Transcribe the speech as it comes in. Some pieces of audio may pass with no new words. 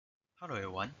Hello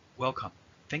everyone, welcome.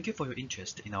 Thank you for your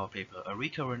interest in our paper, A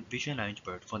Recurrent Vision Language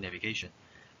BERT for Navigation.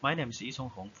 My name is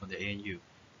Yicong from the ANU.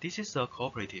 This is a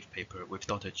cooperative paper with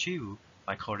Dr. Chi Wu,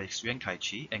 my colleagues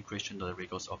Yuankai and Cristian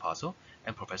Rodriguez-Opazo,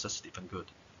 and Professor Stephen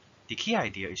Gould. The key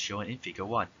idea is shown in Figure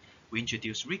 1. We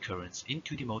introduce recurrence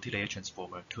into the multi-layer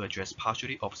transformer to address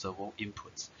partially observable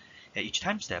inputs. At each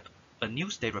time step, a new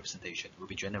state representation will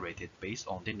be generated based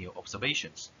on the new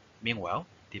observations. Meanwhile,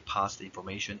 the past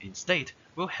information in state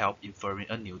will help inferring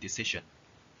a new decision.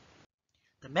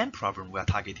 The main problem we are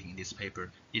targeting in this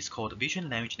paper is called Vision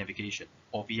Language Navigation,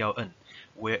 or VLN,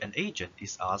 where an agent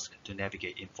is asked to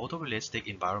navigate in photorealistic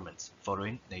environments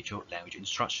following natural language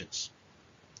instructions.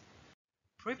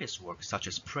 Previous work such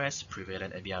as PRESS,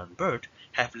 Prevalent, and VLN BERT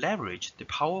have leveraged the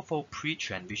powerful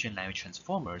pre-trained vision language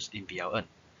transformers in VLN.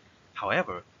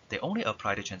 However, they only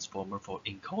apply the transformer for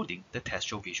encoding the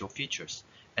textual visual features,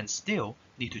 and still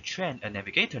need to train a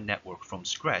navigator network from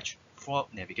scratch for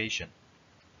navigation.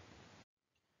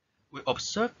 We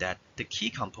observed that the key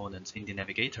components in the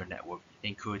navigator network,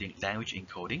 including language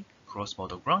encoding,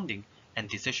 cross-modal grounding, and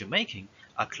decision-making,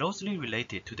 are closely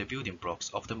related to the building blocks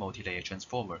of the multi-layer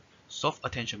transformer, soft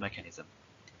attention mechanism.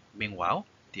 Meanwhile,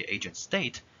 the agent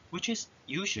state, which is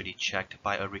usually checked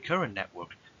by a recurrent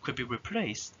network, could be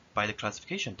replaced by the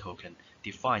classification token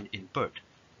defined in BERT,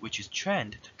 which is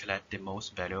trained to collect the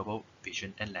most valuable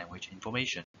vision and language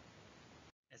information.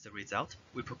 As a result,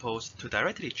 we proposed to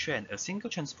directly train a single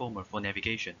transformer for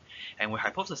navigation, and we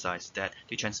hypothesized that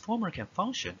the transformer can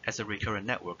function as a recurrent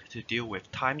network to deal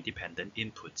with time-dependent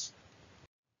inputs.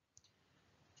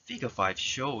 Figure 5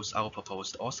 shows our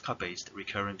proposed Oscar-based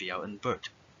recurrent VLN BERT.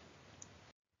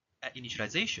 At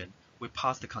initialization, we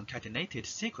pass the concatenated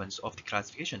sequence of the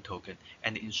classification token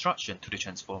and the instruction to the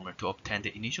transformer to obtain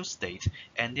the initial state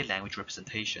and the language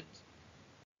representations.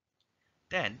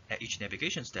 Then, at each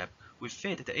navigation step, we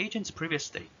feed the agent's previous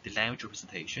state, the language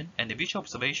representation, and the visual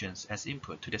observations as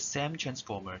input to the same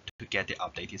transformer to get the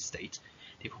updated state,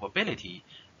 the probability,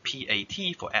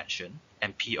 PAT for action,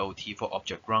 and POT for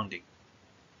object grounding.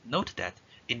 Note that,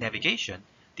 in navigation,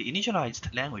 the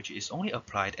initialized language is only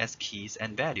applied as keys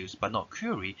and values but not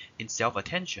query in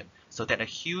self-attention, so that a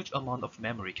huge amount of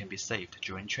memory can be saved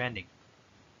during training.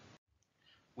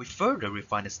 We further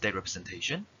refine the state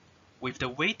representation with the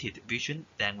weighted vision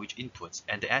language inputs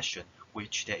and the action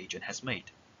which the agent has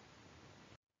made.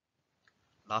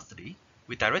 Lastly,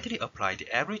 we directly apply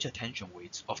the average attention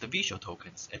weights of the visual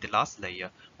tokens at the last layer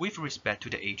with respect to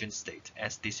the agent state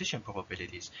as decision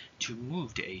probabilities to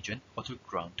move the agent or to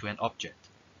ground to an object.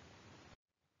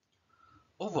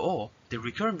 Overall, the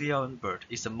recurrent VLN BERT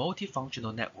is a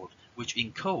multifunctional network which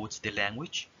encodes the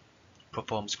language,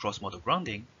 performs cross-modal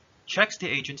grounding, checks the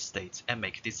agent states, and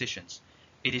makes decisions.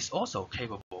 It is also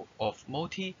capable of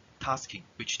multitasking,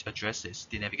 which addresses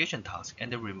the navigation task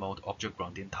and the remote object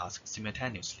grounding task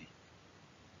simultaneously.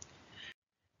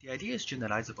 The idea is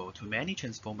generalizable to many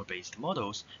transformer-based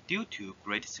models due to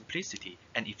great simplicity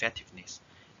and effectiveness.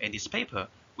 In this paper,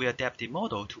 we adapt the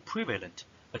model to Prevalent,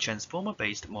 a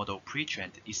transformer-based model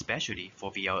pre-trained especially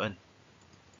for VLN.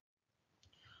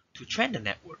 To train the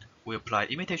network, we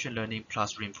applied imitation learning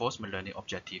plus reinforcement learning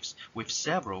objectives with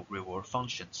several reward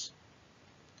functions.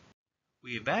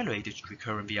 We evaluated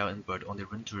recurrent VLN BERT on the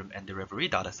Runturum and the Reverie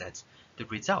datasets. The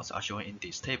results are shown in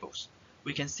these tables.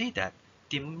 We can see that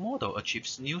the model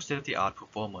achieves new state-of-the-art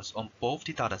performance on both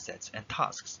the datasets and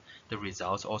tasks. The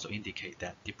results also indicate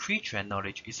that the pre-trained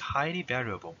knowledge is highly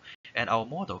variable, and our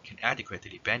model can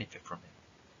adequately benefit from it.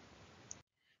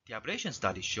 The ablation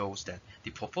study shows that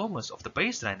the performance of the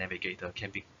baseline navigator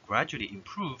can be gradually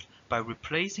improved by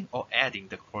replacing or adding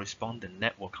the corresponding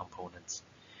network components.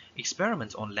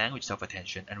 Experiments on language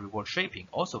self-attention and reward shaping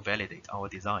also validate our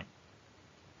design.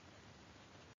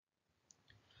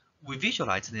 We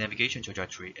visualize the navigation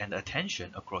trajectory and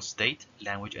attention across state,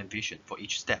 language, and vision for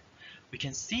each step. We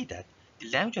can see that the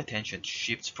language attention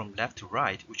shifts from left to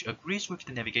right, which agrees with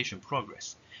the navigation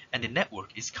progress, and the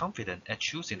network is confident at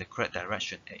choosing the correct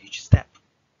direction at each step.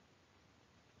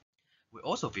 We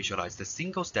also visualize the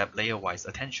single-step layer-wise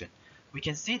attention. We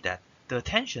can see that the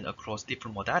attention across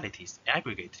different modalities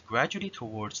aggregates gradually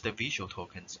towards the visual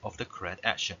tokens of the correct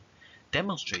action,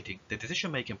 demonstrating the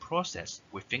decision-making process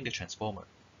within the transformer.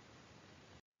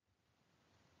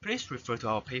 Please refer to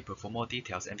our paper for more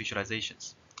details and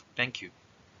visualizations. Thank you.